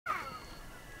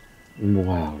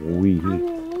Wow, we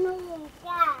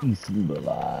easy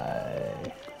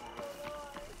bye.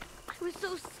 I was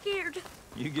so scared.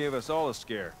 You gave us all a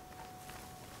scare.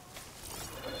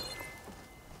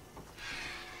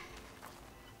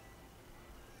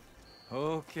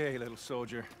 Okay, little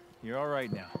soldier. You're all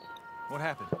right now. What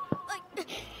happened?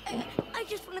 I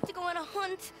just wanted to go on a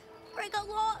hunt, where I got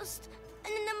lost,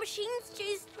 and then the machines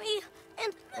chased me,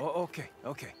 and... Oh,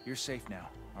 okay. You're safe now.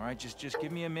 All right, just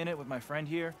give me a minute with my friend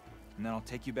here, and then I'll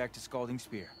take you back to Scalding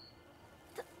Spear.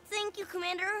 Thank you,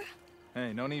 Commander.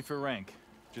 Hey, no need for rank.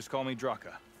 Just call me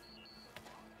Draka.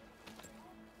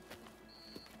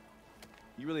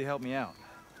 You really helped me out.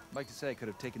 I'd like to say I could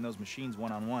have taken those machines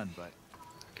one-on-one, but...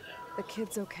 The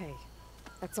kid's okay.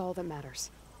 That's all that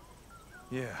matters.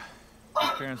 Yeah, his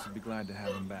parents would be glad to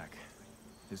have him back.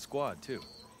 His squad, too.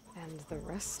 And the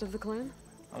rest of the clan?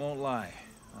 I won't lie.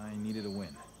 I needed a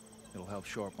win. It'll help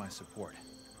shore up my support.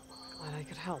 Glad I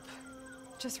could help.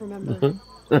 Just remember,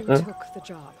 you took the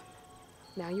job.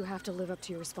 Now you have to live up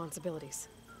to your responsibilities.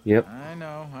 Yep. I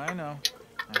know. I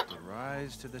have to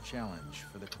rise to the challenge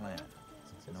for the clan.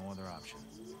 No other option.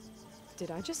 Did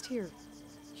I just hear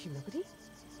humility?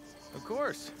 Of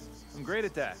course. I'm great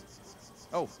at that.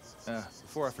 Oh,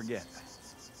 before I forget.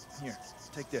 Here,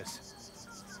 take this.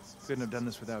 Couldn't have done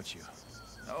this without you.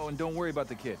 Oh, and don't worry about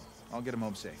the kid. I'll get him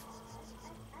home safe.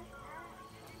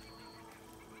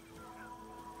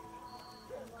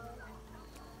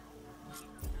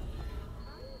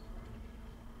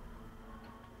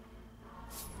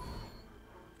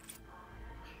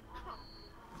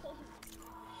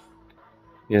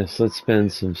 Yes, let's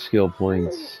spend some skill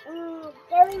points.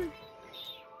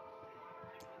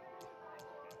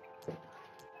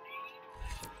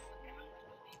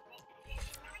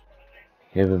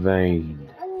 Heavy vein.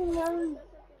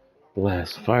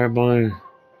 Blast fireball.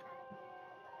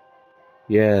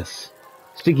 Yes.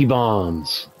 Sticky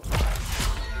bombs.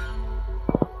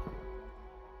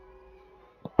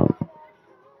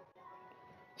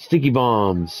 Sticky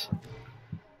bombs.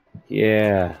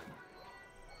 Yeah.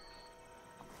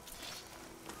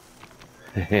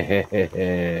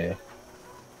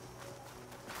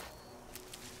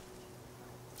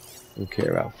 Don't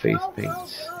care about face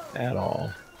paints at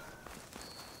all.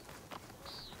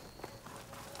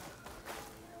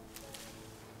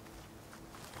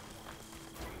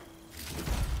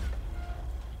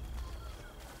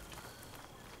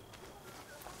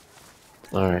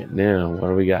 Alright, now what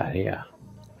do we got here?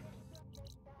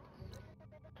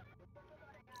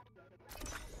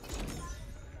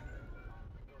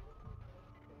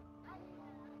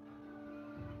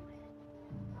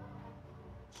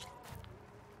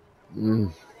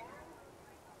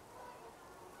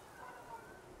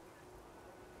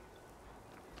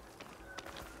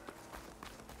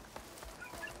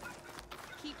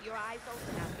 Keep your eyes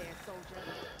open out there, soldier.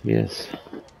 Yes.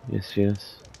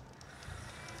 Yes.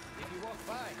 If you walk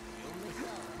by, you'll miss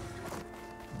out.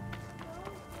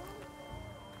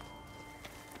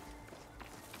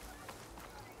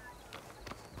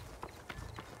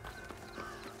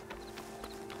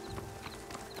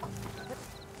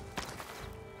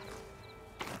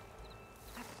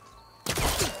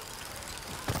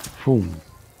 Boom.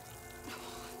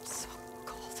 So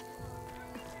cold.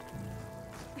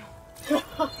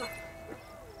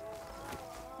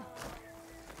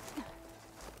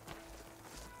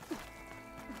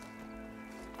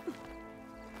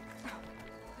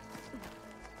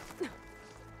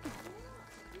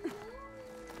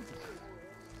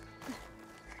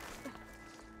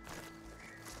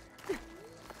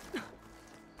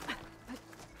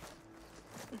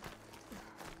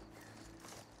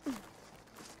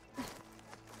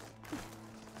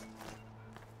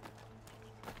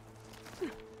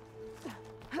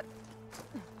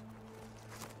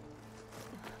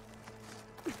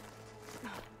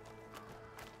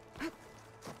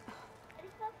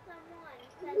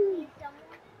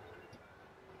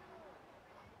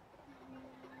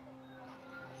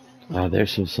 Ah,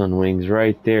 there's some sun wings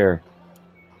right there.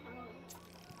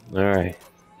 Alright.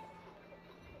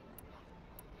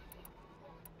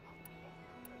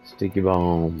 Sticky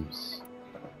bombs.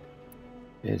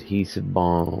 Adhesive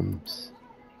bombs.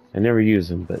 I never use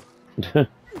them, but...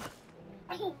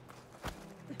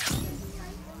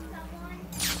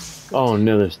 Oh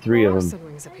no, there's 3 of them. Sun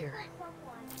wings up here.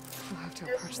 We'll have to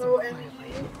approach them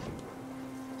quietly.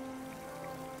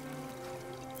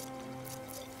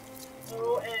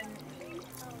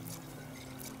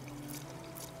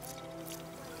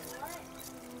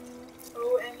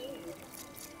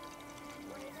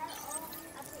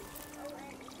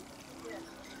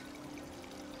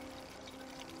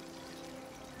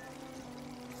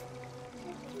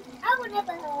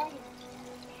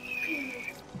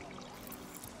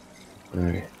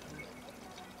 Alright.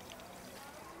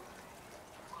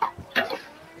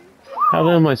 How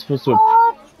then am I supposed to...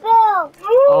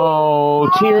 Oh,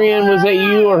 Tyrion, was that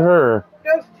you or her?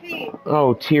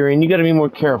 Oh, Tyrion, you gotta be more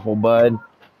careful, bud.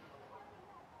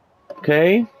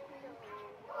 Okay?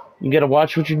 You gotta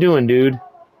watch what you're doing, dude.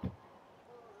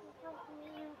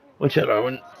 Watch out,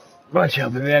 Arwen. Watch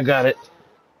out, baby, I got it.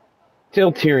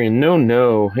 Tell Tyrion,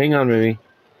 no. Hang on, baby.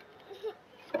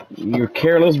 Your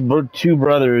careless two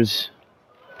brothers.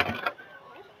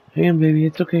 Hang on, baby,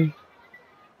 it's okay.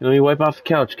 Let me wipe off the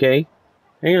couch, okay?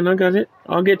 Hang on, I got it.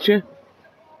 I'll get you.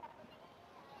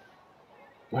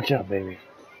 Watch out, baby.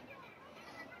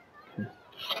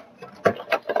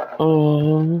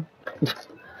 Oh.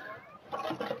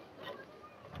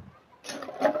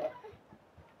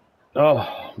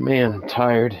 Oh, man, I'm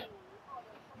tired.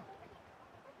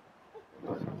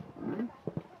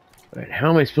 Alright, how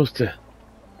am I supposed to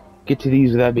get to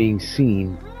these without being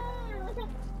seen?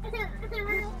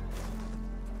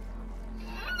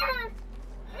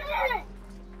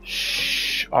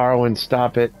 Shh, Arwen,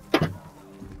 stop it.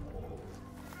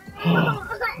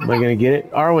 Am I gonna get it?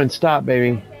 Arwen, stop,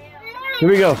 baby. Here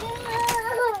we go.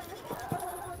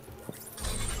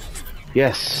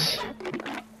 Yes.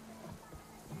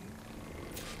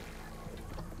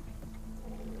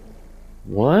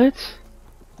 What?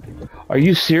 Are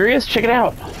you serious? Check it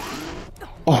out.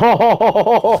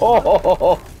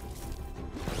 Oh,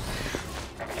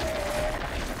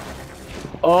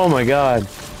 oh my God.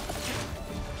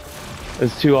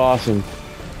 That's too awesome.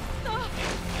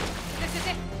 This is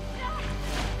it.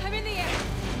 I'm in the air.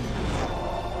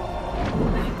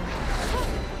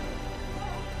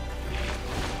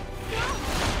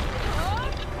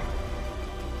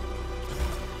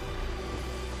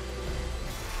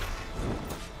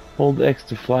 Hold X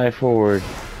to fly forward.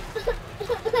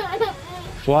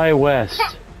 Fly west.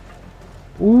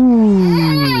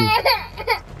 Ooh.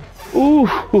 Ooh.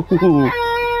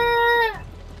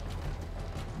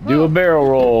 Do a barrel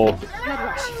roll.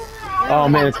 Oh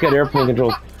man, it's got airplane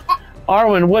controls.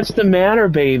 Arwen, what's the matter,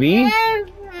 baby?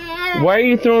 Why are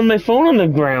you throwing my phone on the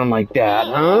ground like that,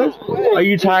 huh? Are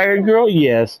you tired, girl?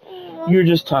 Yes. You're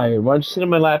just tired. Why don't you sit on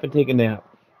my lap and take a nap?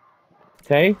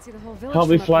 Okay? Help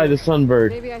me fly the Sunbird.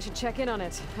 Maybe I should check in on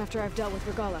it after I've dealt with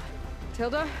Regalla.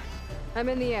 Tilda, I'm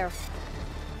in the air.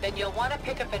 Then you'll want to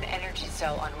pick up an energy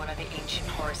cell on one of the ancient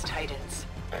Horus Titans.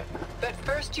 But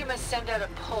first you must send out a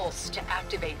pulse to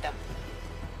activate them.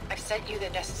 I've sent you the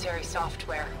necessary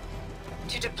software.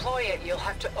 To deploy it, you'll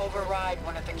have to override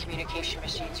one of the communication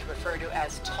machines you refer to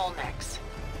as Tolnecs.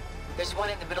 There's one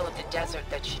in the middle of the desert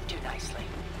that should do nicely.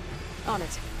 On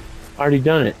it. Already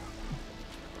done it.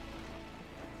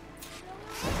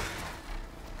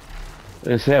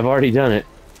 I say I've already done it.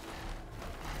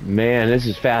 Man, this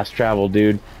is fast travel,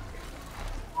 dude.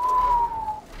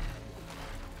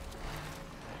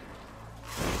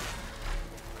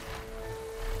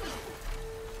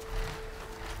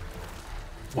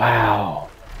 Wow.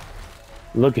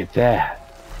 Look at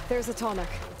that. There's a Tolnec.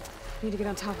 Need to get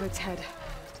on top of its head.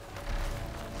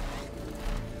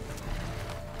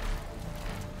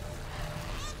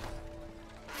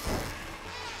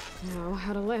 Now,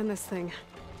 how to land this thing.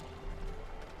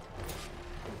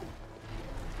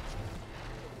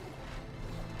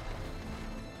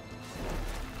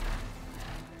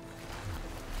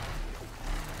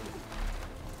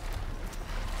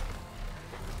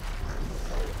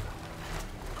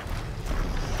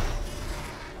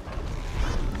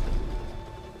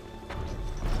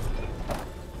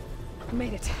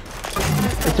 Made it.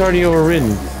 It's already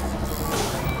overridden.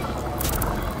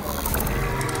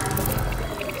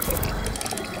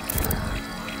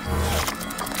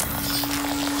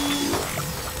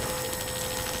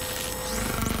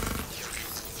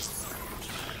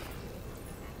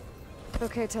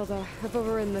 Okay, Tilda. I've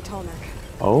overridden the Tolnec.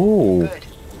 Oh. Good.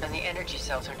 And the energy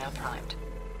cells are now primed.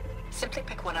 Simply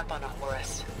pick one up on a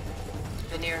Horus.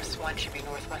 The nearest one should be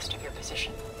northwest of your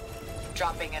position.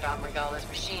 Dropping it on Regalla's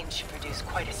machine should produce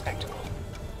quite a spectacle.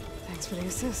 Thanks for the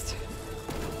assist.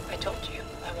 I told you,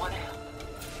 I want to help.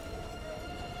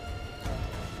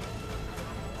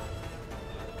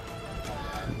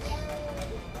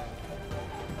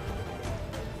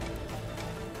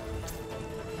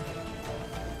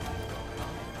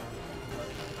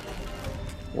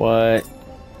 What?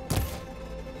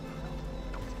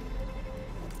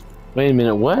 Wait a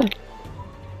minute, what?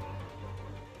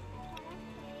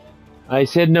 I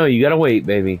said no, you gotta wait,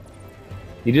 baby.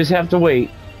 You just have to wait.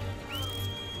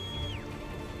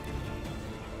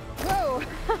 Whoa!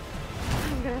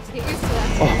 I'm gonna have to get used to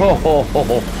that.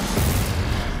 Oh.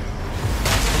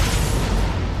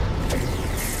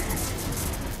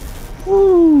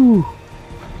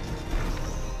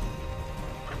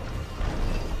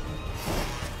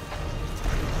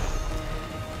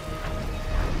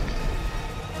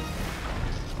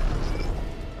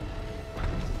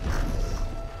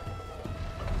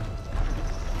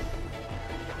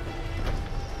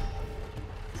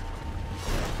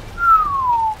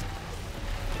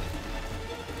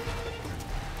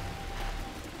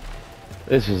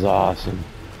 This is awesome.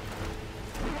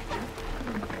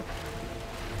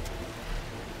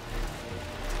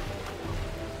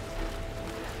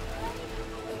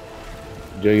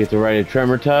 Do I get to ride a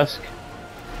tremor tusk?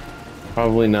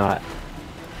 Probably not.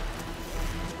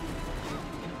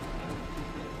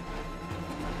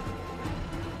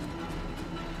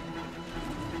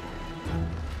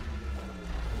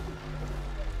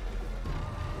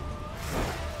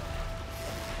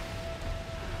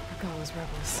 Regalla's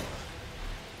rebels.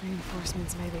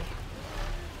 Reinforcements, maybe.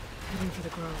 Heading for the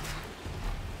grove.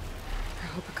 I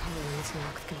hope a color in this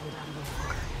rock can hold out a little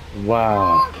longer.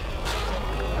 Wow.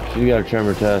 You got a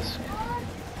tremor tusk.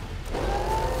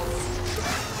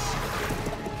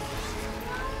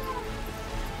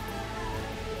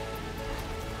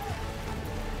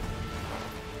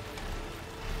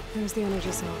 There's the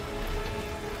energy cell.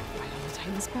 Right on the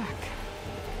Titan's back.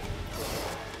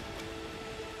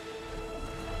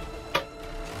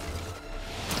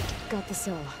 Got the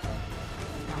cell.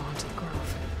 Now onto the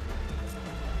grove.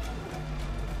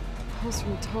 Pulse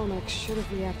from Tomek should have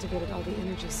reactivated all the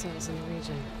energy cells in the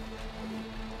region.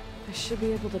 I should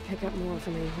be able to pick up more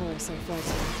from any horse I fly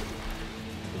to.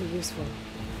 It'll be useful,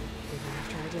 even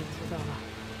after I deal with Regalla.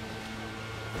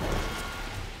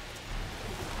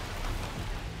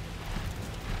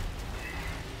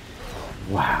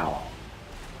 Wow.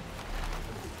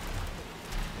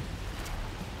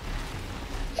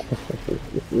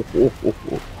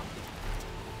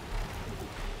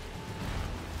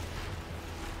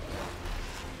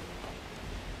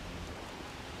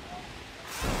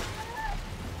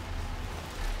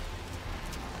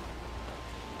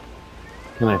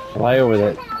 Can I fly over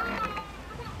that?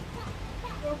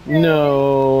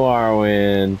 No,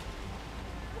 Arwen.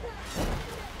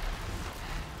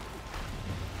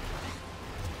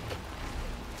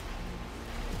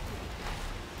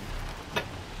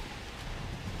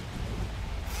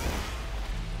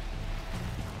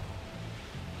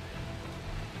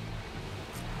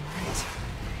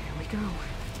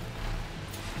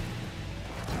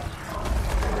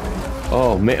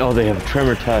 Oh man, oh they have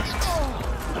tremor tusks.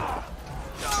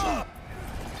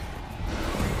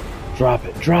 Drop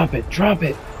it, drop it, drop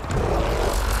it.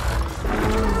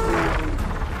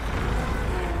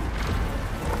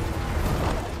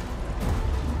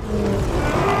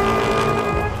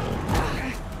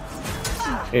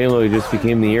 Aloy just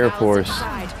became the Air Force.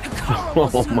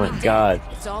 Oh my god.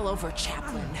 It's all over,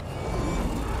 Chaplain.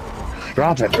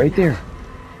 Drop it right there.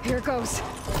 Here it goes.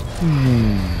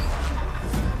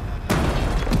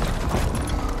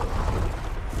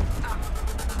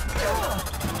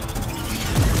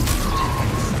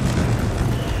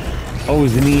 Oh, it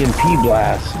was an EMP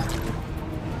blast.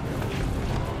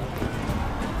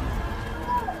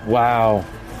 Wow.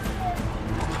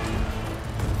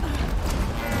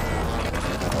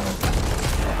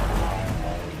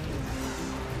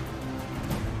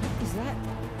 Is that...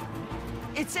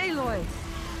 It's Aloy.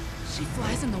 She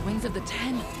flies on the wings of the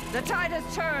 10. The tide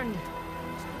has turned.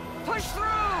 Push through!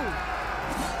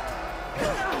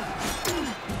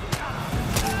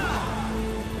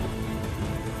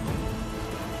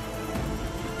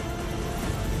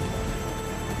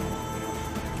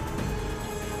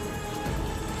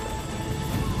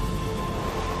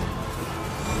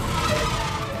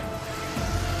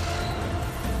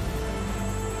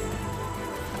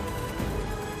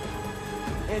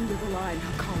 End of the line,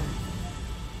 Hakon.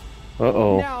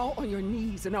 Uh-oh. Now on your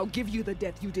knees, and I'll give you the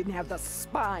death you didn't have the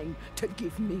spine to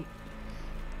give me.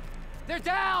 They're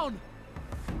down!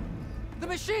 The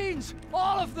machines!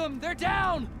 All of them! They're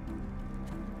down!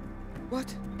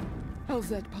 What? How's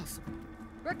that possible?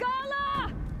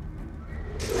 Regalla!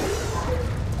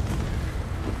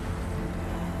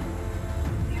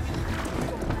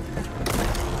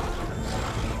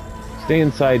 Stay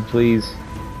inside, please.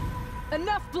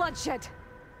 Enough bloodshed.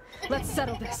 Let's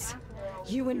settle this.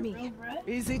 You and me.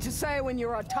 Easy to say when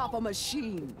you're atop a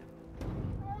machine.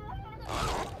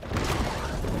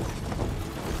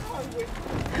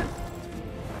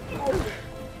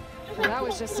 That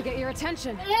was just to get your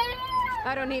attention.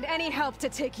 I don't need any help to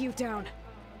take you down.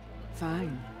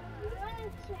 Fine.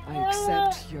 I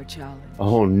accept your challenge.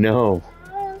 Oh no.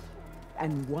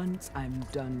 And once I'm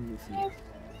done with you,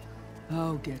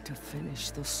 I'll get to finish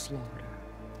the slaughter.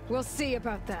 We'll see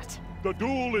about that. The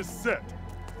duel is set.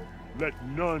 Let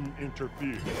none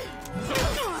interfere.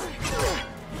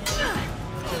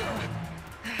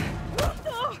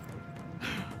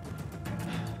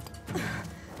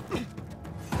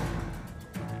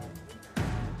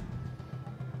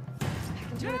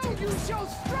 Now you show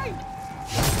strength!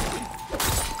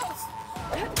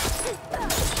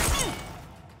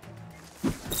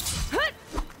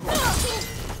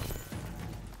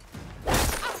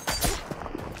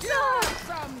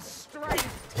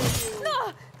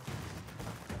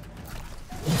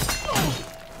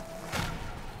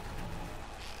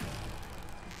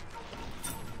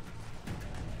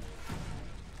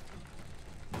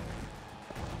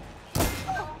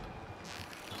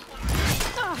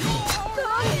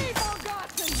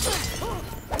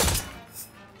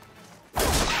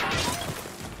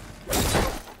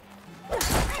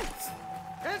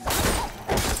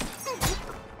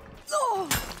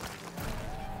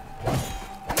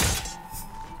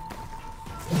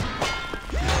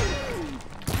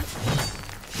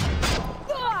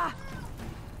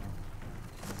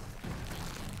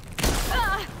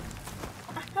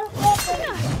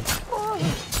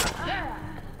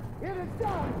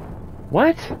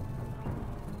 What?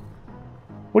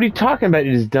 What are you talking about?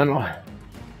 You just done.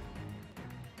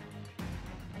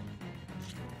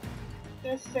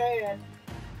 Just saying.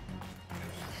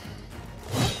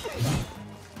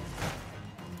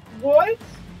 What?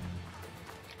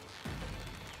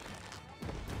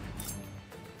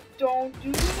 Don't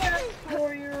do that,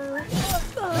 Sawyer. Weak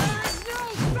of blood?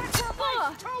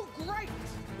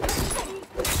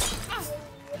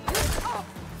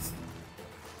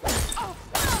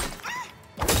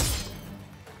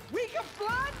 Weak of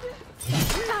mind?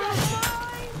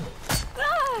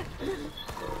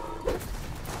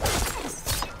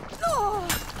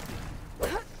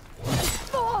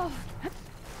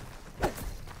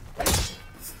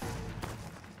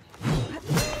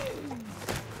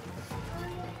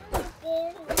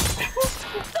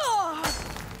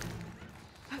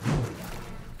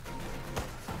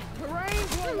 The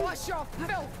rains will wash your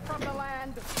filth from the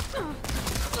land.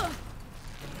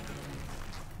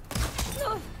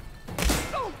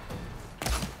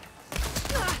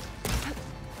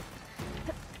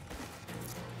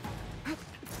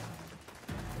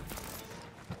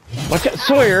 Watch out,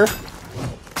 Sawyer!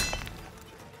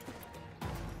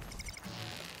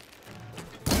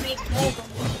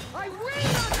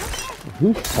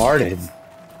 Who farted?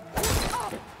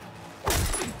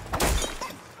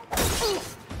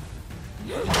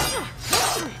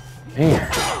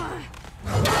 Man.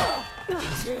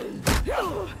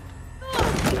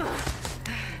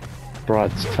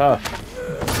 Broad's tough.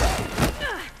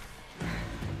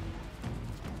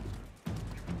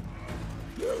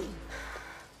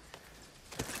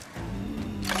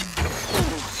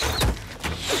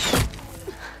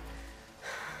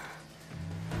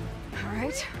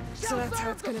 Alright, so that's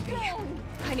how it's gonna be.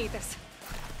 I need this.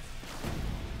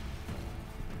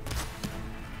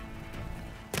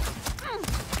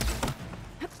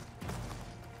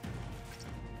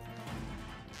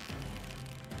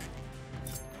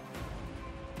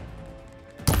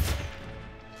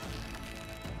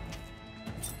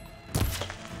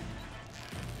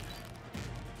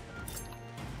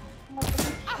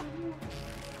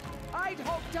 I'd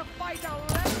hope to fight a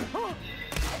less.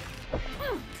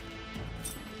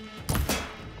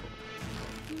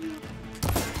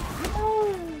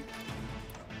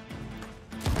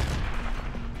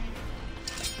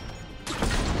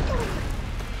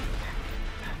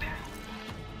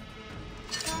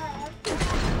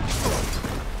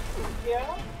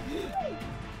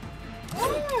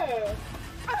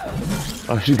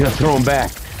 Oh, she's gonna throw him back.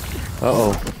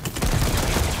 Uh-oh.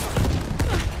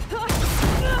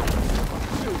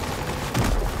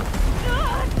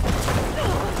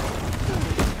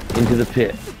 Into the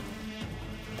pit.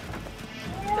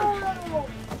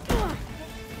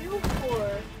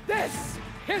 This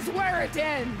is where it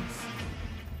ends.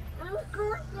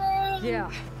 Yeah,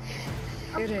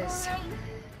 it is.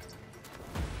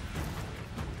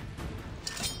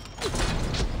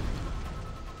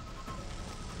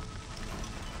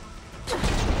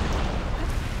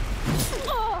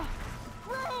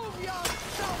 Prove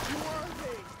yourself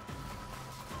worthy.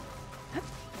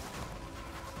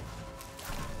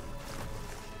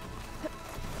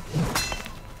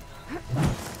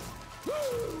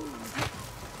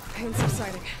 Pain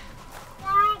subsiding.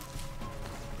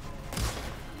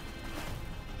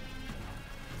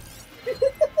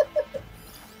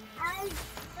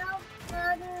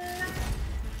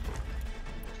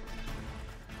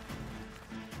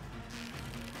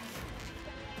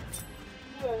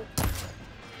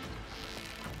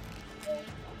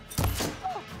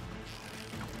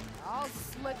 I'll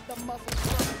slit the muscle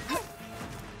throat.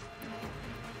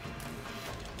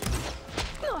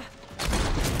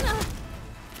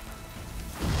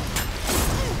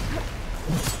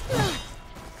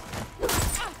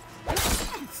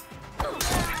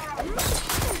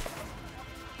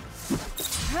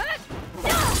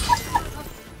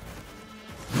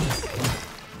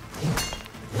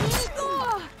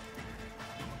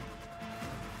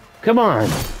 Come on.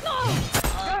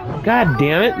 God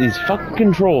damn it, these fucking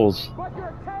controls. But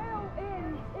your tail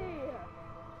ends here.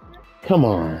 Come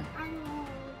on.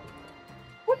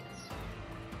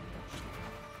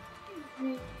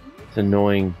 It's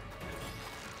annoying.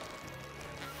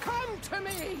 Come to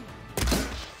me.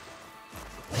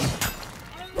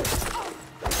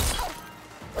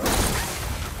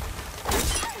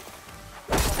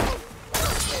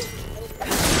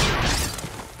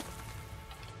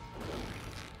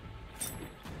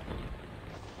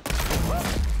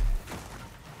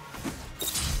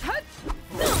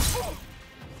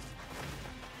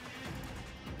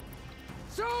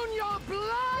 Soon your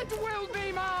blood will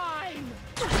be mine!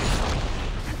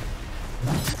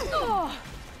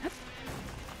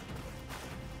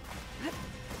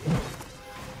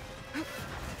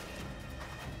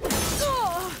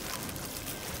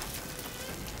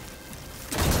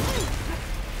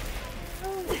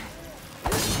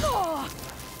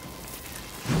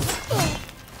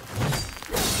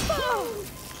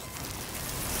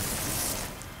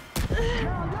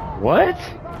 What?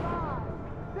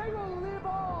 They will live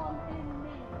on in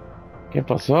me. ¿Qué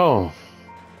pasó?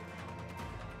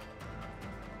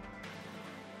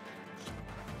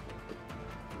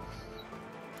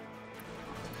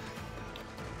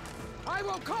 I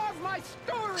will carve my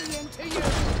story into you.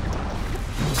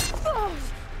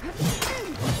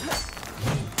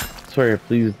 Sorry,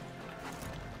 please.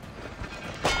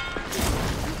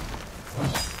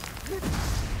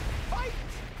 Fight!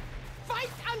 Fight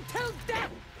until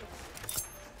death!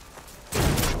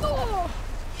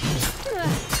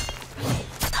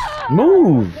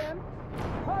 Move!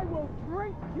 I will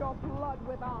drink your blood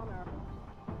with honor.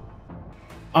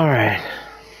 Alright.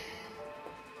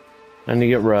 Time to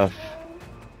get rough.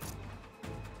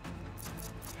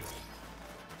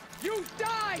 You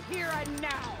die here and now!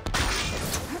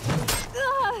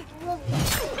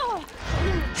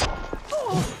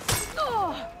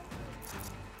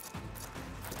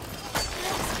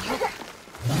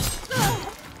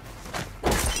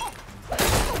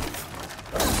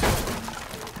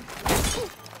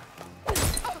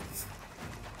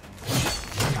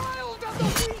 Child of the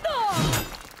weak!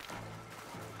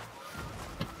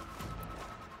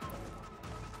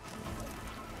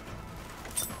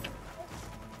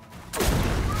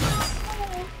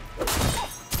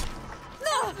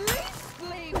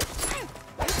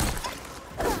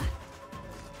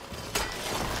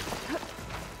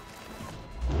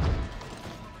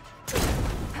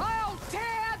 I'll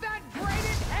tear that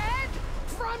braided head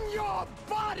from your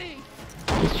body!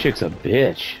 This chick's a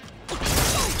bitch.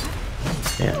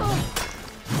 Yeah.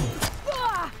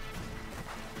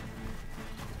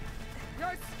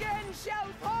 Your skin shall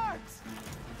part!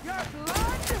 Your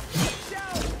blood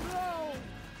shall flow!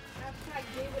 That's why I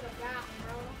gave it a bath,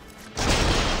 bro.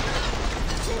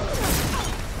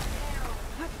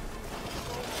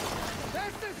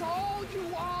 This is all you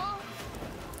are?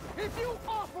 If you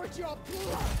offered your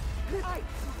blood, I'd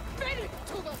spit it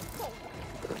to the soul!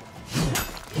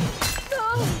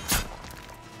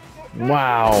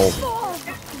 Wow.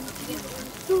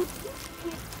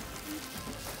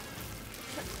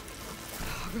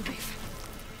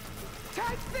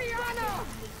 Take the honor!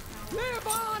 Live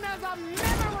on as a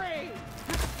memory!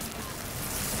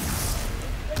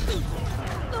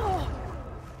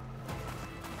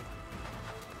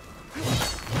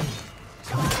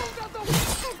 Child of the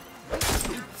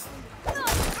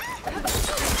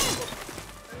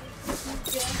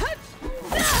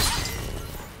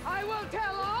I will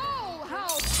tell all how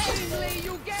painfully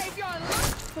you gave your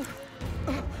life!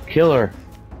 Kill her.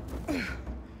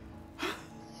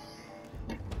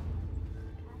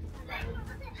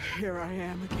 Here I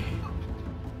am again,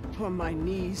 on my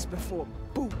knees before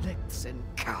bootlets and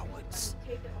cowards.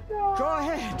 Go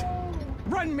ahead,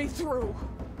 run me through.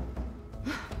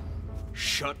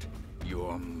 Shut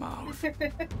your mouth,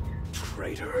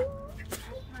 traitor.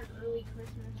 My early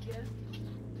Christmas gift.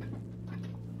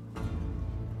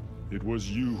 It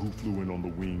was you who flew in on the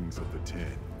wings of the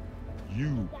 10.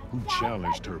 You who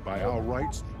challenged her by our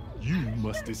rights. You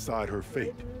must decide her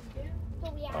fate.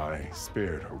 I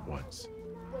spared her once.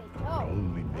 It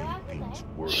only made things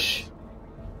worse.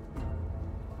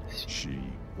 She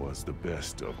was the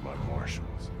best of my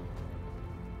marshals.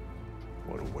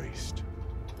 What a waste.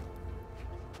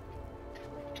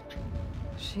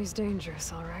 She's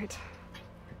dangerous, all right.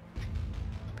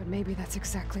 But maybe that's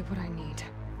exactly what I need.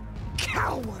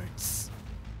 Cowards!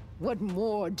 What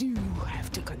more do you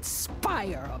have to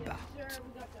conspire about?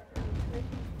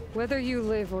 Whether you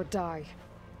live or die.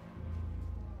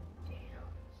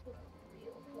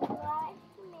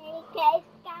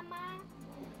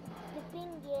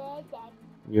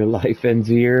 Your life ends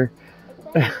here.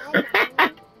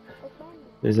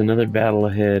 There's another battle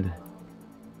ahead.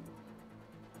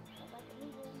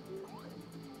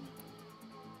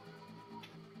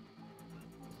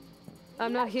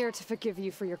 I'm not here to forgive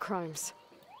you for your crimes.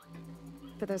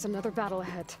 But there's another battle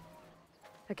ahead.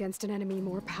 Against an enemy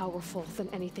more powerful than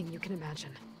anything you can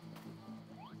imagine.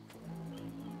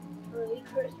 Early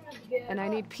Christmas gift. And I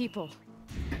need people.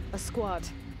 A squad.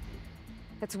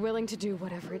 That's willing to do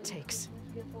whatever it takes.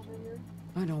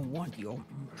 I don't want your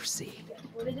mercy.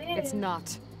 What it is. It's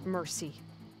not mercy.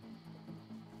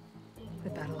 The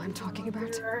battle I'm talking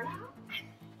about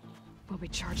will be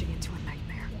charging into a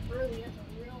nightmare. Early, that's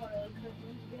a real early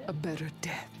Christmas gift. A better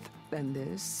death than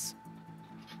this?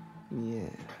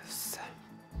 Yes.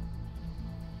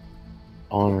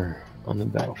 Honor on the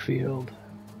battlefield.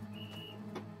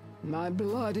 My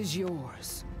blood is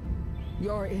yours.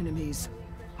 Your enemies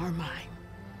are mine.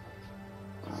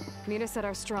 Meet us at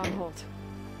our stronghold.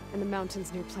 In the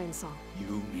mountains near Plainsong.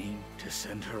 You mean to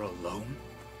send her alone?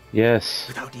 Yes.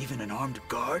 Without even an armed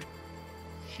guard?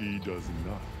 She does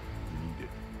not need it.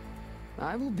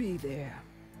 I will be there.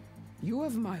 You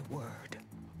have my word.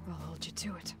 I'll hold you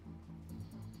to it.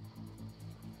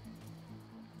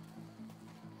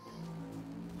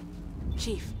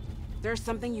 Chief, there's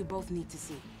something you both need to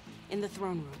see. In the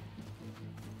throne room.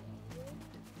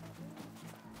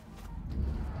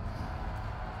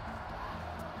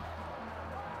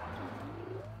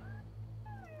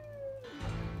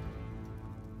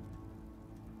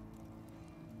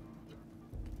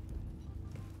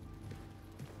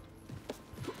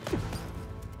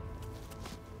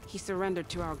 He surrendered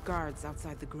to our guards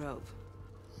outside the grove.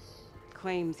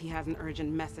 Claims he has an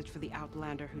urgent message for the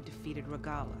Outlander who defeated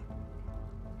Regalla.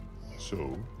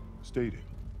 So, state it.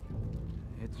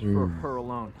 It's for her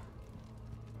alone.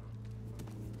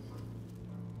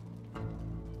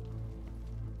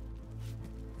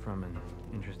 From an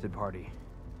interested party.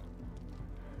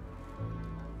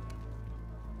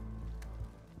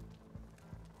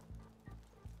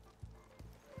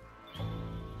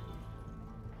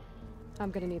 I'm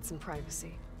gonna need some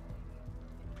privacy.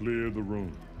 Clear the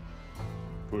room.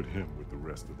 Put him with the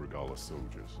rest of Regalla's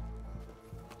soldiers.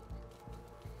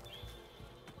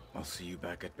 I'll see you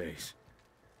back at base.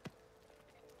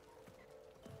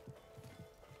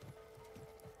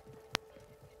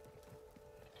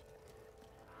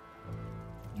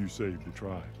 You saved the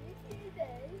tribe.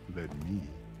 Let me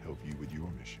help you with your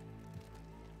mission.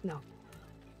 No.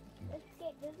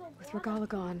 With Regalla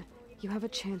gone, you have a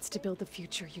chance to build the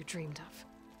future you dreamed of.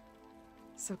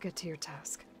 So get to your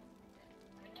task.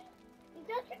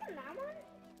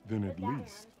 Then at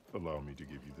least allow me to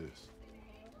give you this.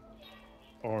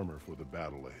 Armor for the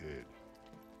battle ahead.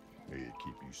 May it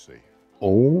keep you safe.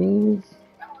 Oh.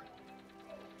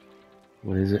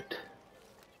 What is it?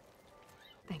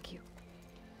 Thank you.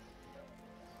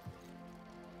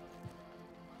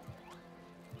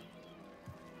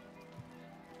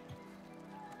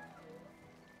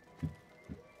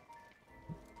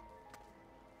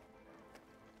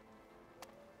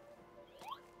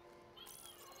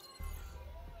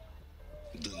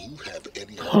 Do you have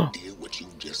any idea what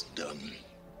you've just done?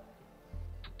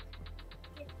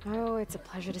 Oh, it's a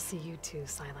pleasure to see you too,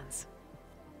 Silence.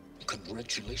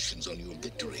 Congratulations on your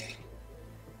victory.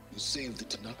 You saved the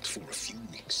Tanakh for a few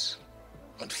weeks.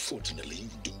 Unfortunately,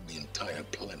 you've doomed the entire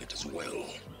planet as well.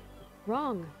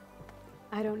 Wrong.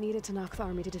 I don't need a Tanakh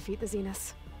army to defeat the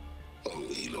Zeniths. Oh,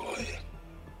 Eloy.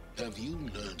 Have you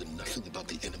learned nothing about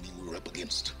the enemy we're up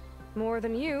against? More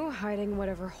than you, hiding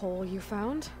whatever hole you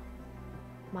found.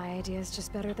 My idea is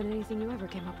just better than anything you ever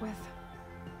came up with.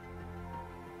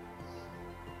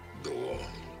 Go on.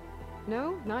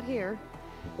 No, not here.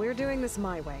 We're doing this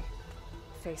my way.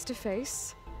 Face to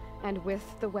face, and with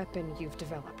the weapon you've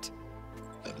developed.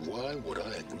 And why would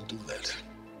I agree to that?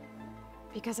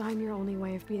 Because I'm your only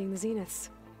way of beating the Zeniths,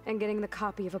 and getting the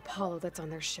copy of Apollo that's on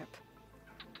their ship.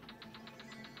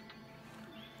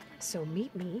 So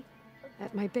meet me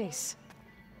at my base.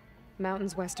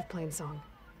 Mountains west of Plainsong.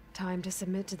 Time to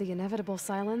submit to the inevitable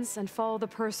silence and follow the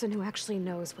person who actually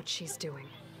knows what she's doing.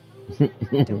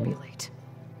 Don't be late.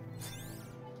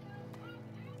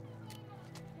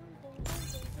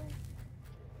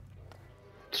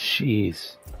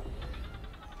 Jeez.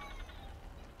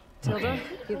 Tilda,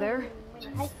 you there?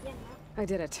 I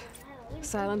did it.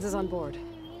 Silence is on board.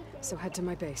 So head to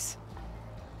my base.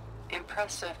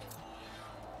 Impressive.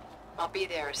 I'll be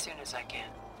there as soon as I can.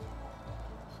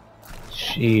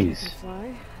 Jeez. You fly?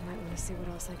 I might want to see what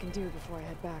else I can do before I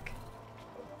head back.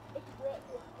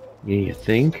 Yeah, you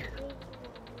think?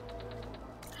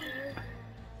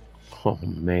 Oh,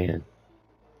 man.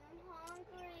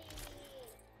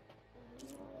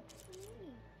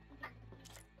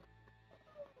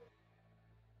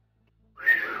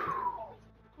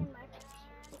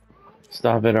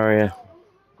 Stop it, Arya.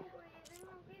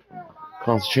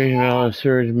 Concentration valor,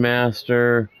 surge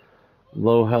master,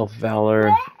 low health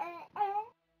valor.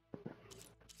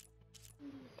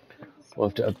 We'll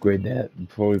have to upgrade that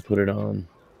before we put it on.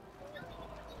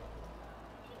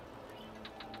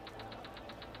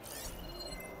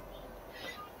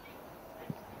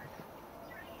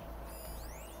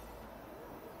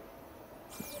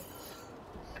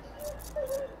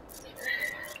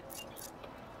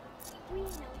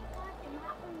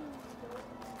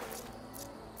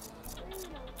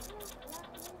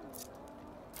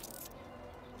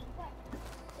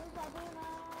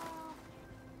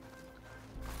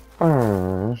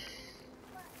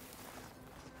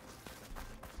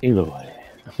 Eloy.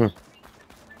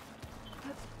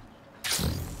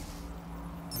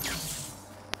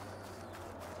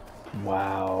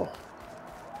 Wow.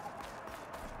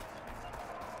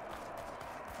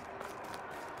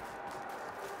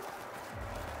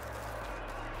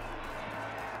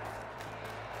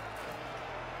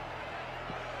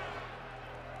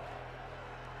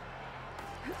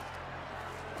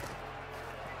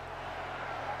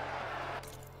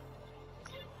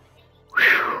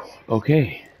 Whew.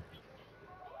 Okay.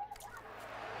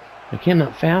 I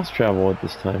cannot fast travel at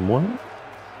this time. What?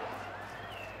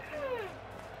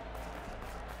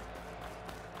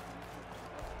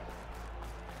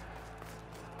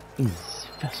 Yes,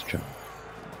 fast travel.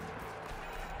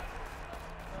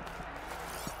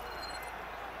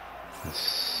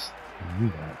 Yes, I knew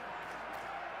that.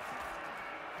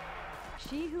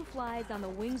 She who flies on the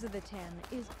wings of the Ten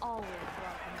is always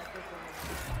welcome at this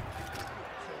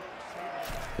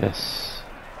arena. Yes.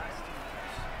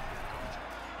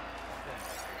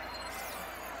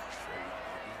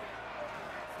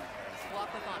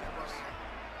 Walk with honor, Bruce.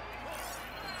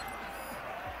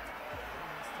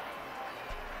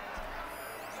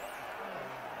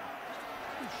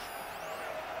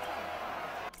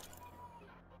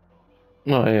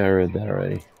 Oh yeah, I read that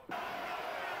already. It is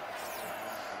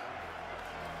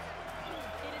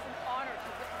an honor to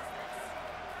witness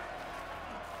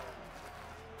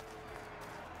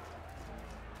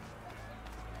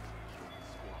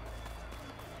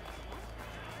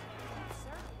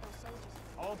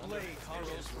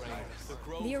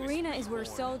this. The arena is where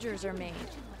soldiers are made.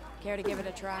 Care to give it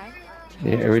a try?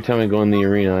 Yeah, every time I go in the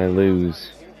arena, I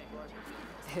lose.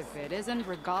 If it isn't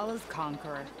Regalla's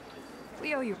conqueror.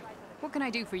 We owe you. What can I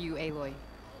do for you, Aloy?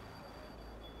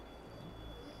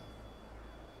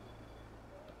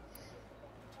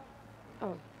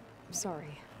 Oh,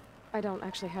 sorry. I don't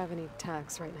actually have any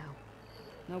tags right now.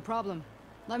 No problem.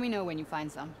 Let me know when you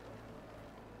find some.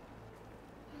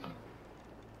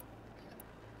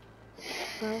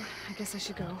 Well, I guess I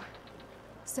should go.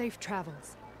 Safe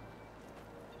travels.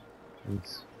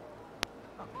 Thanks.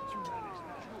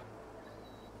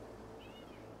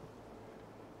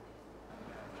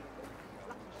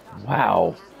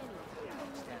 Wow.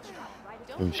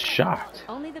 I'm shocked.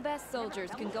 Only the best soldiers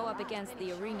can go up against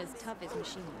the arena's toughest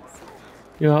machines.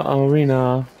 Your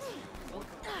arena.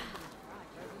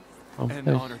 An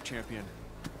honor, champion.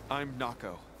 I'm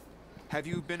Nako. Have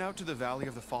you been out to the Valley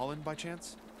of the Fallen by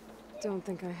chance? Don't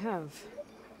think I have.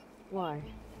 Why?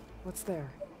 What's there?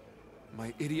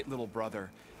 My idiot little brother.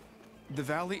 The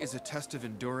valley is a test of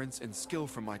endurance and skill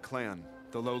from my clan,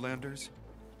 the Lowlanders.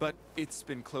 But it's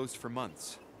been closed for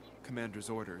months. Commander's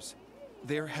orders.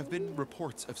 There have been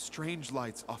reports of strange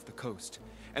lights off the coast,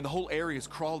 and the whole area is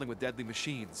crawling with deadly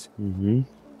machines.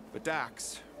 But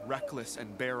Dax, reckless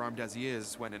and bare-armed as he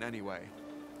is, went in anyway.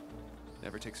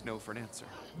 Never takes no for an answer.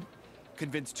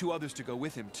 Convinced 2 others to go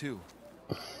with him, too.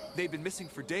 They've been missing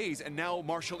for days, and now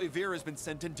Marshal Ivir has been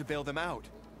sent in to bail them out.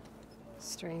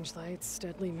 Strange lights,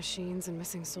 deadly machines, and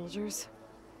missing soldiers?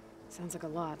 Sounds like a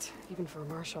lot, even for a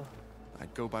marshal.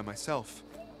 I'd go by myself,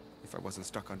 if I wasn't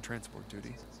stuck on transport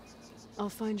duty. I'll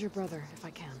find your brother, if I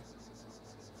can.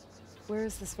 Where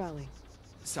is this valley?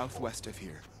 Southwest of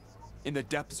here, in the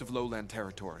depths of lowland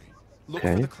territory. Look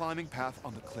for the climbing path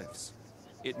on the cliffs.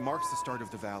 It marks the start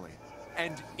of the valley.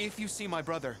 And if you see my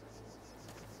brother,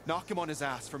 knock him on his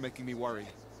ass for making me worry.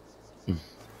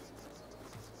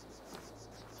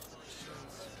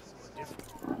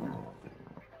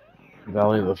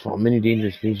 Valley of the Fallen. Many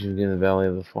dangerous species in the Valley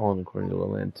of the Fallen, according to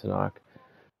Lowland Tanakh,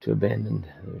 to abandon.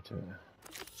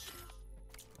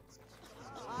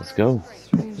 Let's go.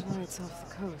 Strange lights off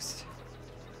the coast.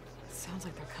 Sounds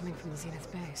like they're coming from the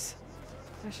Zenith base.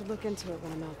 I should look into it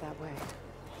when I'm out that way.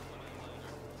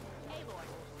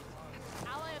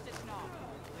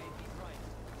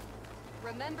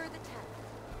 Remember the 10.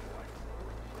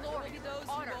 Glory to those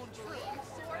who own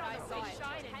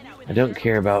I don't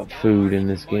care about food in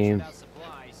this game.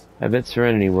 I bet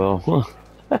Serenity will.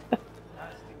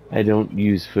 I don't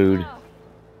use food.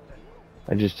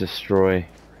 I just destroy.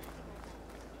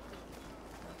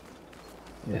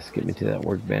 Yes, get me to that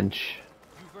workbench.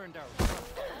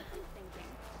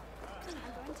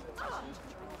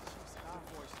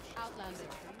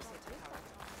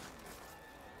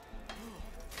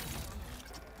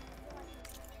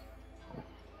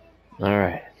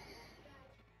 Alright.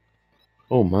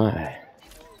 Oh my.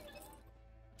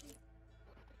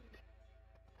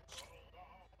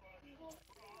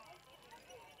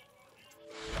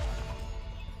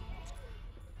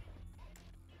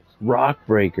 Rock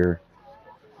Breaker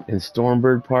and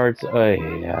Stormbird parts.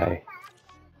 Aye.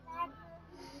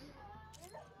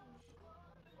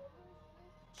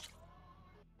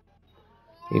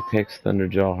 Apex,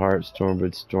 Thunderjaw, Heart,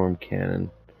 Stormbird, Storm Cannon.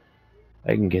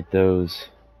 I can get those.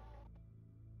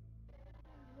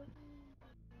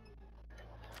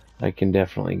 I can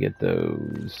definitely get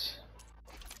those.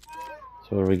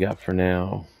 So what do we got for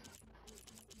now?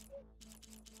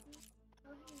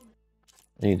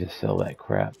 I need to sell that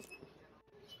crap.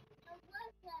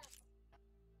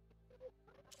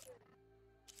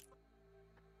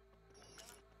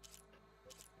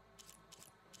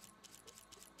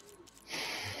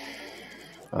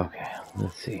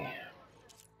 Let's see.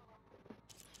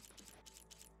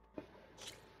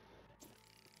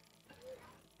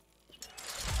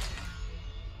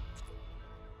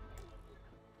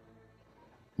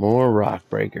 More rock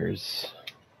breakers.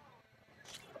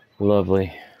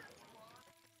 Lovely.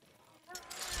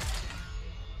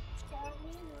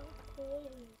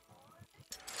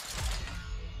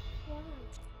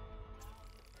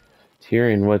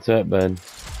 Tyrion, what's up, bud?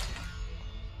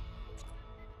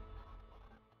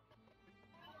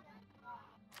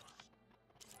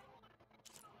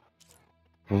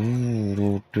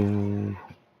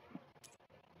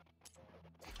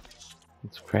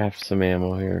 Let's craft some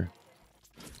ammo here.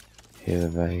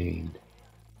 Evade.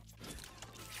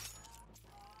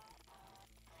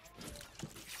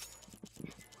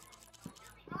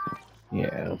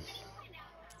 Yeah.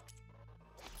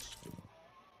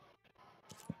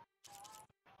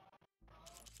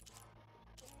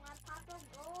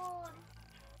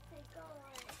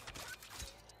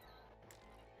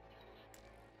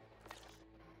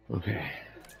 Okay.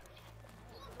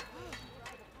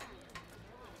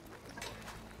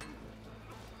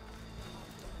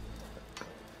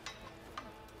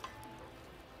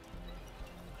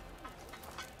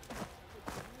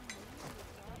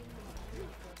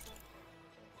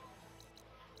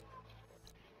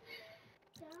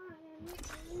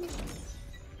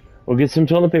 We'll get some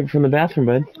toilet paper from the bathroom,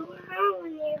 bud.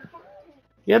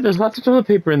 Yeah, there's lots of toilet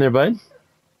paper in there, bud.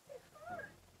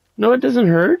 No, it doesn't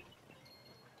hurt.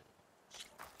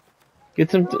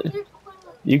 Get some...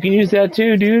 You can use that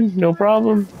too, dude. No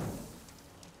problem.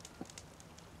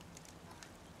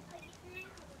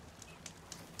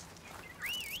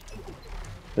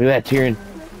 Look at that, Tyrion.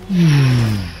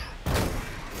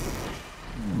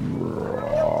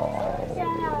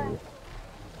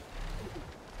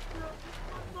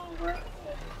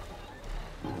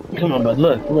 Come on, bud.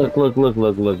 Look.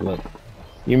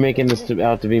 You're making this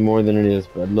out to be more than it is,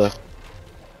 bud. Look.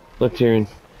 Look, Tyrion.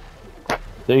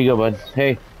 There you go, bud.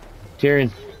 Hey,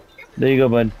 Tyrion. There you go,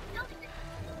 bud.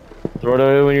 Throw it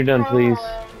away when you're done, please.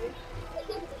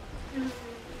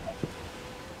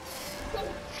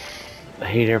 I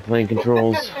hate airplane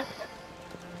controls.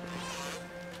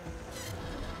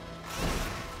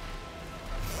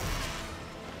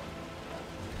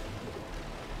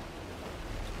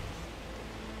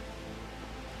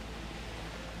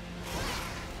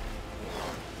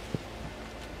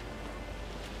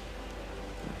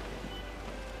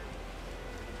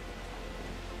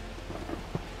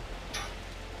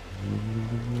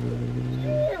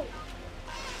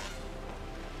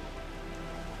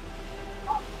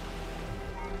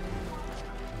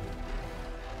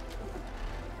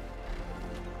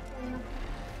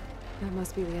 That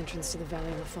must be the entrance to the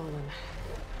Valley of the Fallen.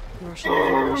 Marshall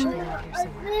Rivera should be out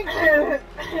here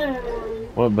somewhere.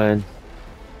 What, bud?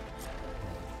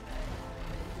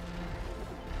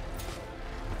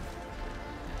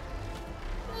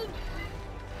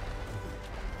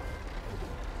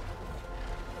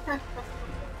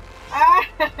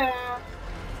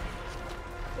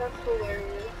 That's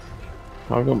hilarious.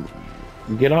 How come?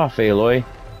 Get off, Aloy.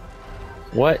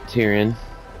 What, Tyrion?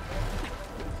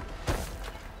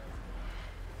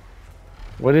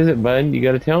 What is it, bud? You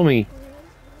gotta tell me.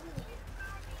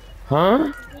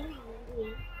 Huh?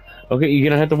 Okay, you're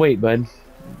gonna have to wait, bud.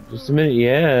 Just a minute,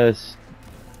 yes.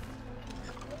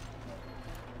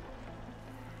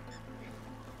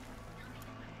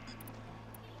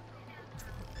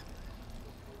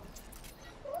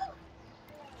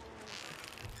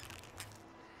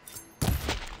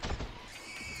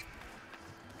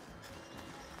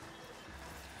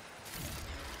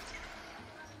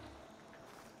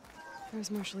 There's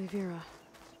Marshal Rivera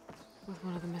with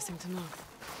one of the missing Tanakh.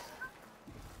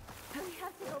 We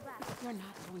have to go back. You're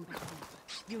not going back home.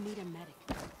 You need a medic.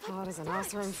 Hot as an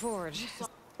Othram Forge.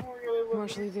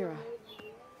 Marshal Rivera,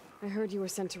 I heard you were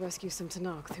sent to rescue some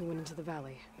Tanakh who went into the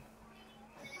valley.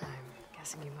 I'm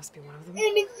guessing you must be one of them.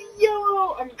 And it's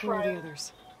yellow! I'm Who are the crying.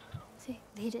 others?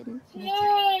 They didn't.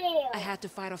 I had to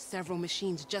fight off several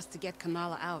machines just to get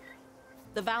Kanala out.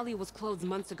 The valley was closed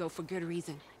months ago for good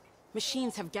reason.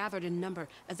 Machines have gathered in number,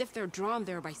 as if they're drawn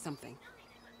there by something.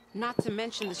 Not to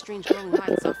mention the strange glowing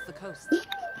lights off the coast.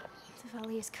 The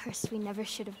valley is cursed. We never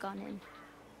should have gone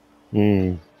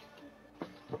in.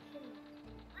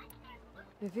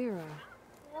 Rivera,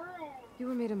 you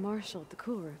were made a marshal at the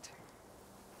Cool Route.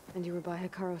 And you were by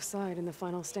Hikaru's side in the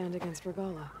final stand against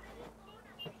Regalla.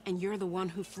 And you're the one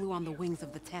who flew on the wings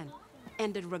of the 10.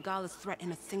 Ended Regalla's threat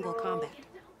in a single combat.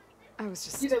 I was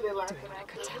just You know they doing laugh what I at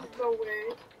could to help. No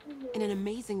way. In an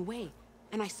amazing way.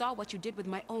 And I saw what you did with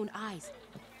my own eyes.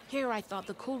 Here I thought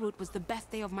the Cool Route was the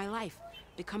best day of my life.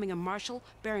 becoming a marshal,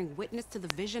 bearing witness to the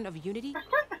vision of unity.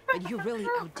 But you really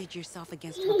outdid yourself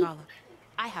against Regalla.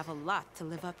 I have a lot to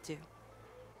live up to.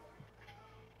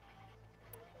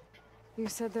 You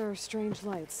said there are strange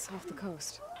lights off the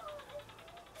coast.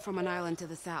 From an island to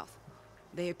the south.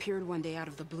 They appeared one day out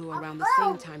of the blue around the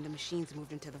same time the machines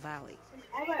moved into the valley.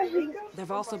 There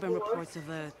have also been reports of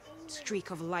a streak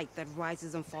of light that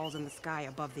rises and falls in the sky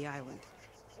above the island.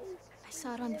 I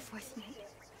saw it on the fourth night.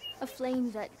 A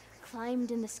flame that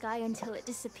climbed in the sky until it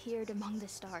disappeared among the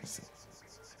stars.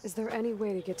 Is there any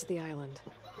way to get to the island?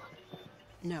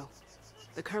 No.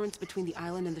 The currents between the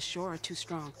island and the shore are too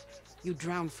strong. You'd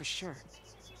drown for sure.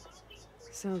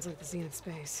 Sounds like the Zenith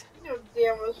space.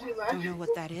 Don't know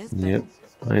what that is, but... Yep,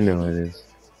 I know it is.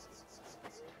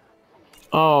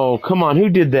 Oh, come on, who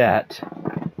did that?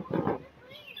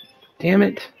 Damn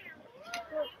it.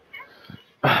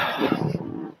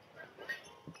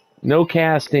 No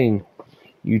casting,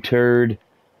 you turd.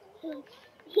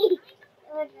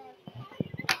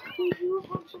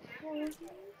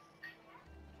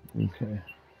 Okay.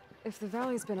 If the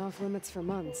valley's been off limits for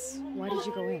months, why did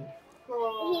you go in?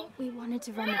 We wanted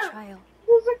to run the trial.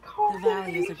 The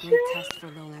valley is a great test for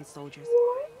lowland soldiers.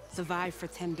 Survive for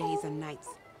 10 days and nights.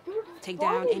 Take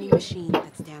down any machine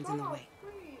that stands in the way.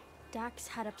 Dax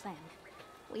had a plan.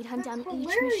 We'd hunt down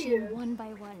each machine one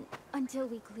by one until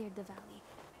we cleared the valley.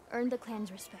 Earned the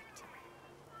clan's respect.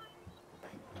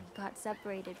 But we got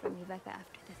separated from Rebecca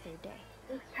after the third day.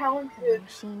 And the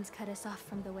machines cut us off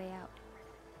from the way out.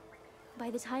 By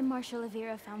the time Marshal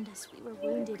Avira found us, we were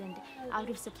wounded and out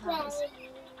of supplies.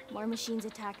 More machines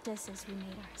attacked us as we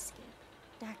made our escape.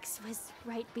 Dax was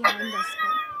right behind us,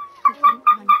 but we couldn't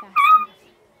run fast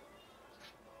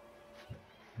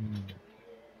enough.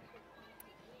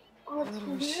 A lot of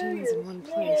machines in one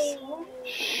place.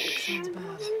 Sounds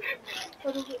bad.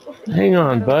 Hang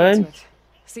on, bud.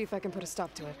 See if I can put a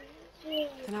stop to it.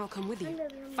 Then I'll come with you.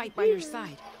 Fight by your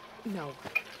side. No.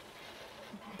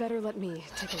 Better let me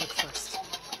take a look first.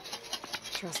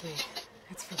 Trust me,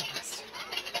 it's for the best.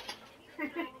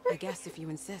 I guess if you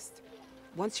insist.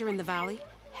 Once you're in the valley,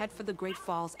 head for the Great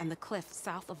Falls and the cliff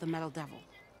south of the Metal Devil.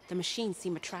 The machines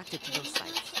seem attracted to those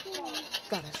sites.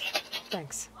 Got it.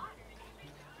 Thanks.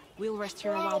 We'll rest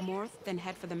here a while more, then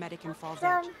head for the Medican Falls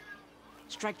Edge.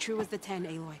 Strike true as the 10,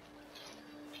 Aloy.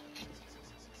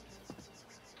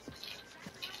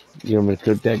 You want me to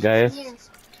cook that guy?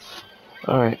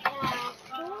 Alright.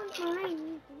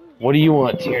 What do you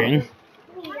want, Tyrion?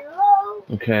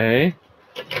 Okay.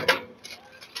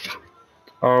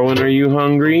 Arwen, are you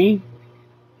hungry?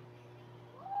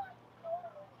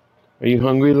 Are you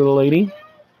hungry, little lady?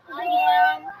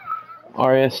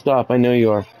 Arya, stop. I know you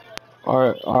are.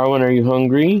 Arwen, are you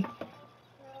hungry?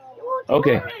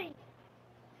 Okay.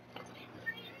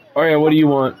 Arya, what do you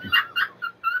want?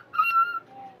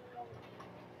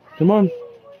 Come on.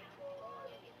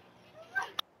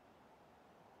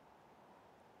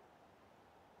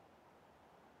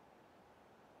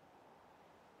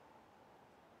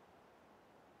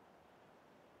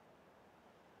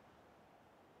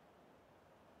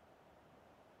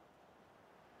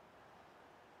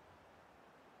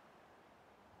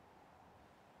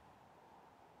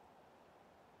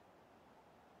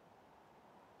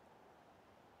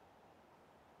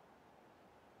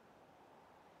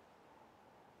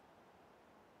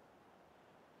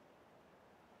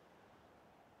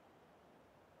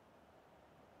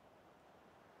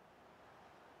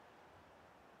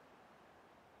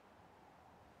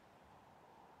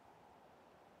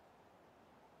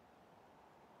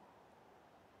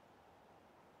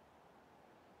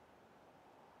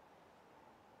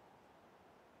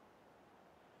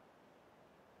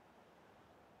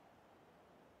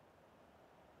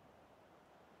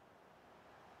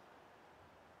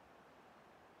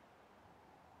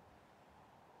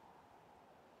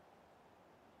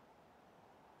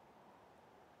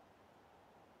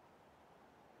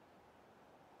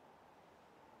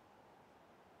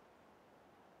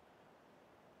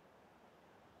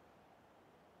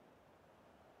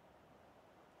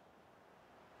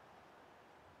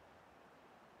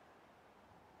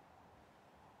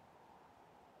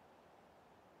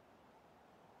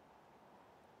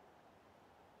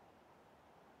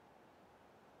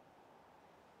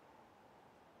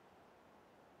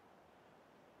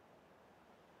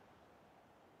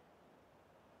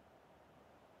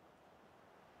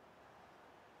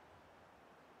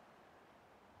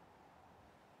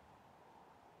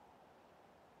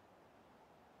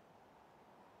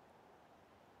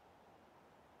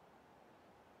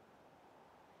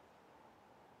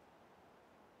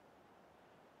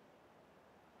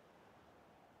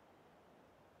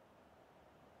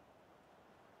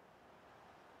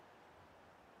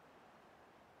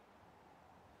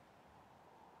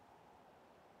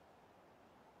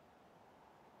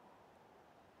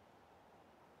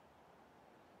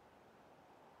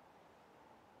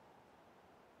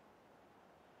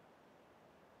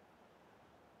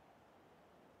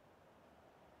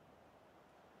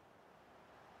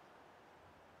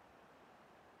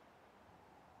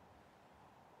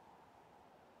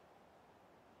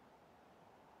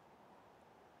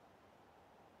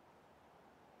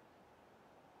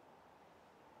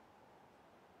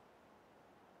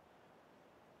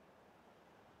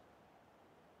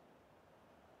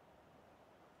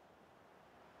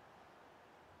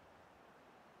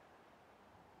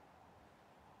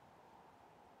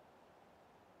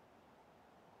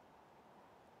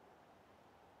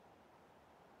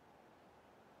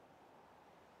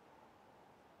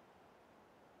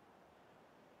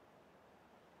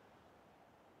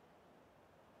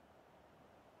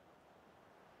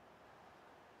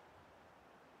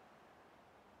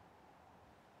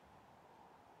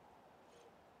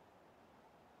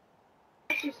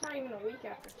 Actually, it's not even a week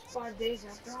after. It's 5 days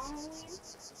after Halloween.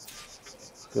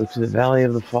 Go to the Valley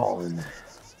of the Fallen.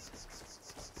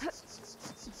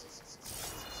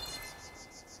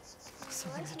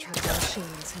 Something's attracting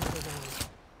machines into the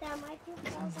valley.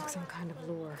 Sounds like some kind of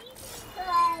lure.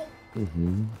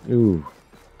 Mm-hmm. Ooh.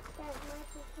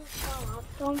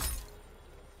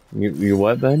 You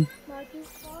what, bud?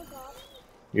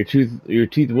 Your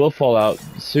teeth will fall out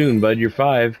soon, bud. You're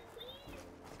 5.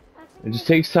 It just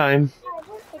takes time.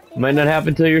 Might not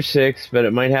happen till you're 6, but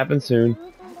it might happen soon.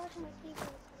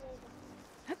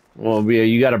 Well, yeah,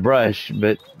 you got to brush,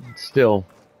 but still,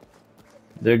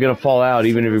 they're gonna fall out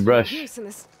even if you brush. And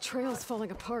this trail's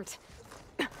falling apart.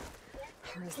 Or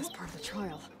is this part of the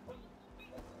trial?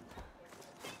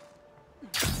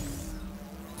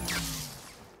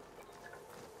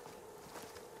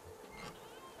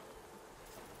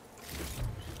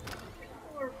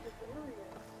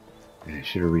 I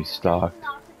should have restocked.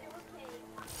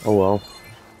 Oh well.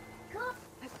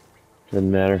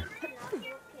 Doesn't matter.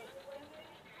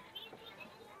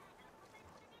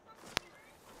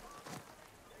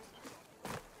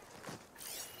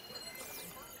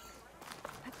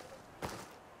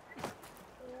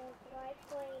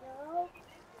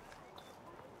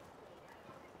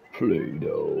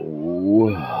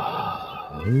 Play-Doh.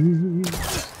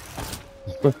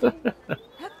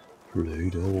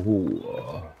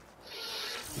 Play-Doh.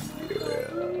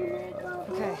 Yeah.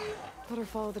 Okay, let her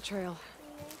follow the trail.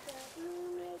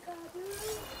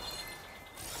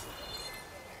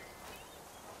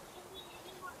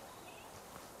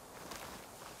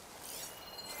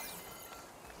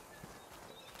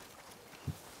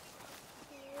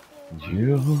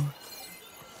 Yeah.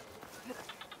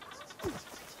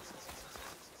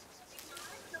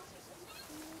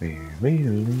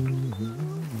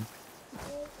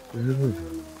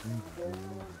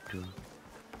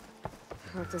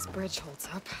 I hope this bridge holds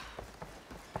up.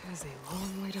 That is a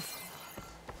long way to fall.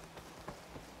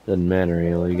 Doesn't matter,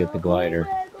 Ayla, you get the glider.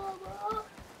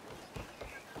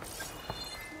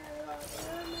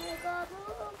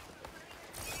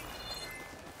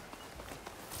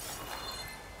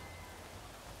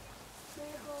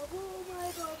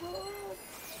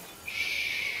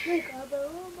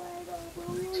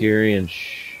 Tyrion,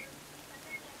 shh.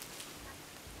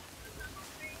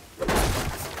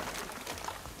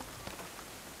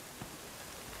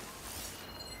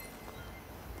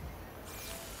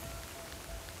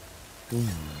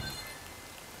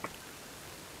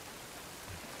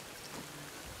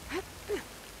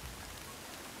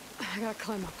 I gotta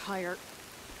climb up higher.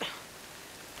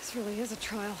 This really is a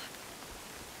trial.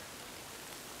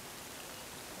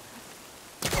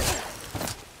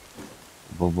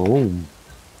 Boom, boom.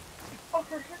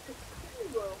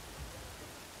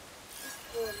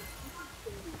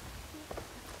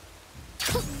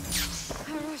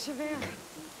 Rush of air.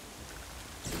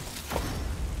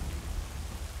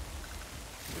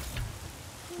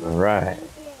 All right.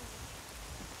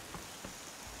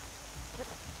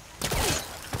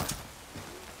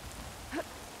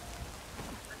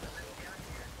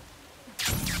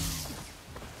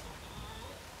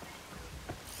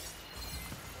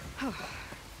 Oh,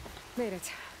 made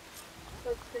it.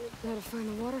 Now to find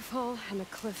the waterfall and the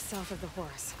cliff south of the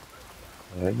horse.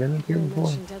 I've been up here You before.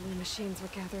 mentioned deadly machines were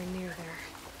gathering near there.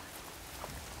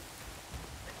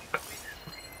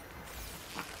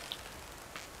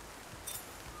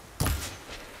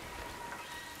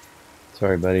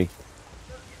 Sorry, buddy.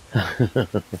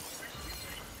 Good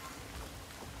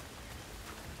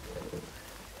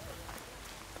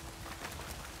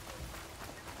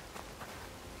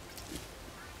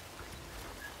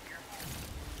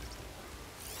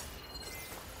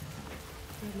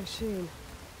machine.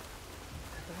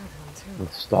 Bad one, too. A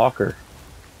stalker.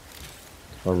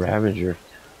 A ravager.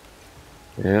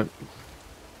 Yep.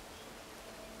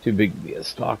 Too big to be a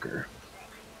stalker.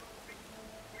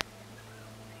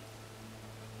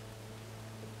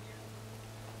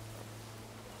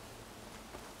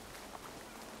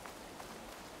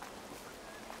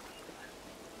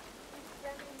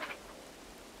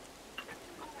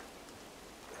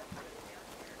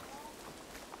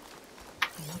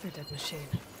 Another dead machine.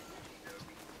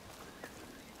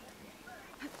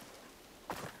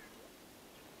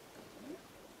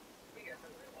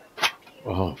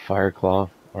 Oh, fire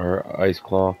claw or ice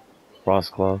claw,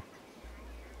 frost claw.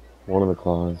 One of the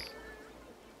claws.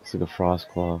 It's like a frost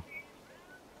claw.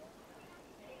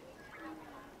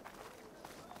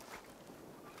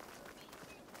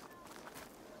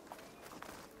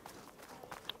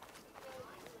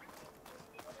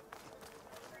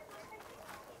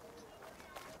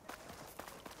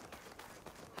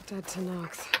 Dead to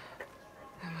Nox.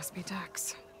 That must be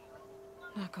Dex.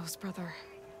 Knuckles, brother.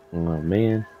 Oh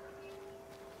man.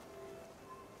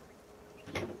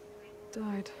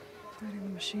 Died fighting the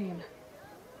machine.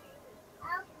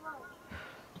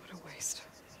 What a waste.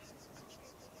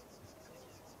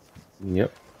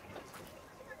 Yep.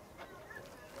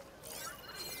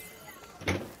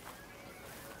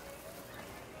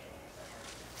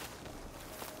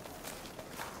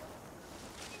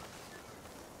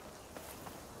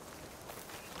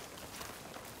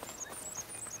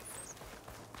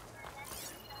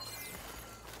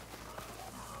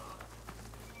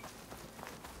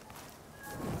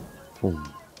 Boom.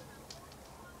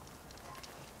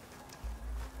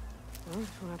 Well, we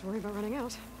don't have to worry about running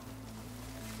out.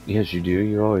 Yes, you do.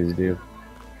 You always do.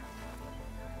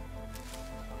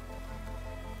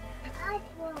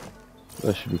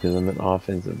 Especially because I'm an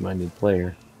offensive-minded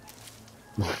player.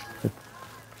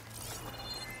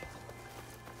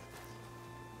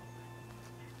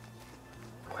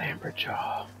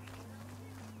 Clamberjaw.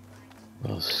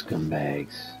 Those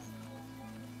scumbags.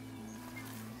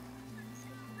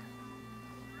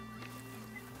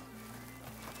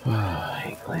 Oh, I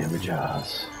hate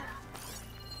clamberjaws.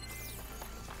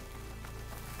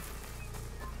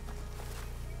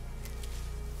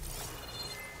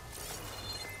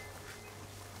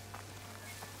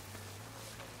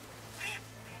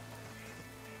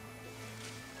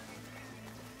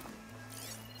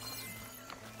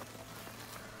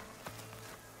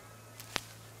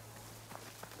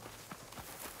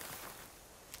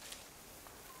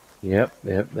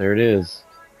 Yep, there it is.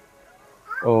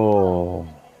 Oh.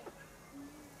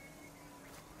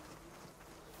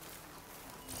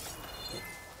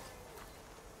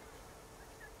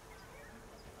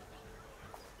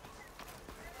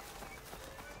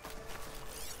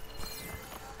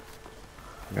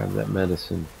 Grab that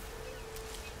medicine.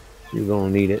 You're gonna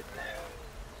need it.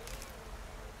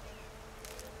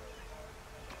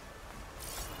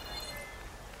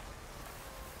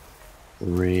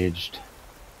 Ridged.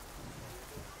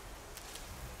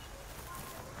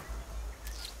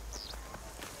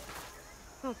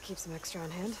 I'll keep some extra on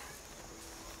hand.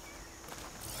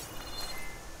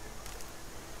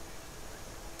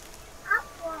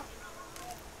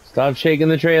 Stop shaking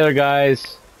the trailer,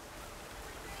 guys.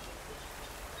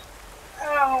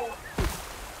 Ow.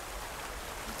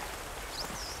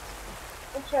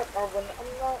 What's up, Marvin? I'm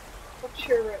not much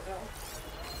here right now.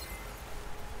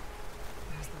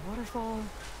 There's the waterfall.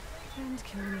 And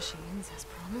kill the machines, as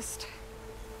promised.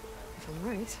 If I'm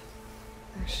right,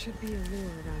 there should be a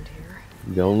lure around here.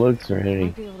 Don't look, I Serenity.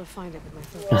 might be able to find it with my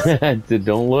focus.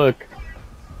 Don't look.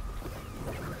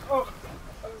 Oh,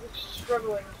 I'm just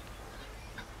struggling.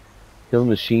 Kill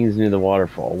machines near the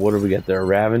waterfall. What do we got there?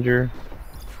 Ravager?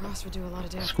 Frost would do a lot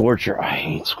of damage. Scorcher. I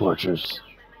hate Scorchers.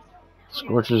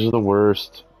 Scorchers are the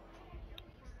worst.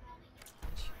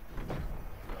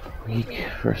 Weak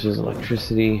versus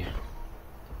electricity.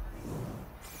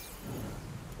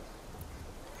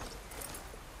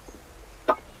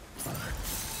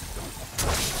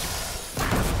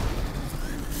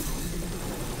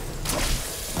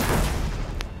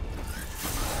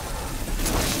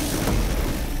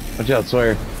 Watch out,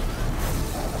 Sawyer.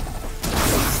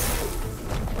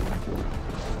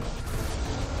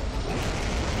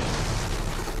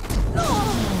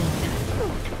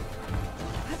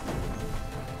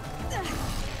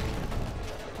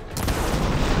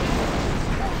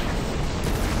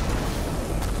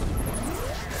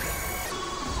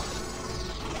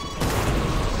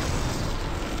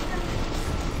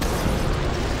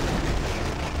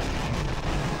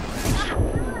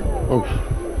 Oof.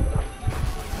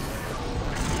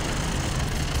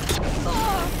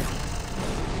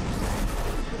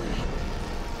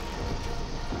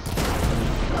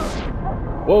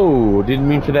 Whoa, didn't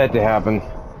mean for that to happen.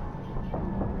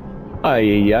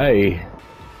 Ay, ay, ay.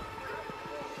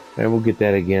 And we'll get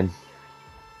that again.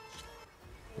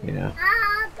 Yeah.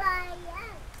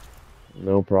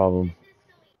 No problem.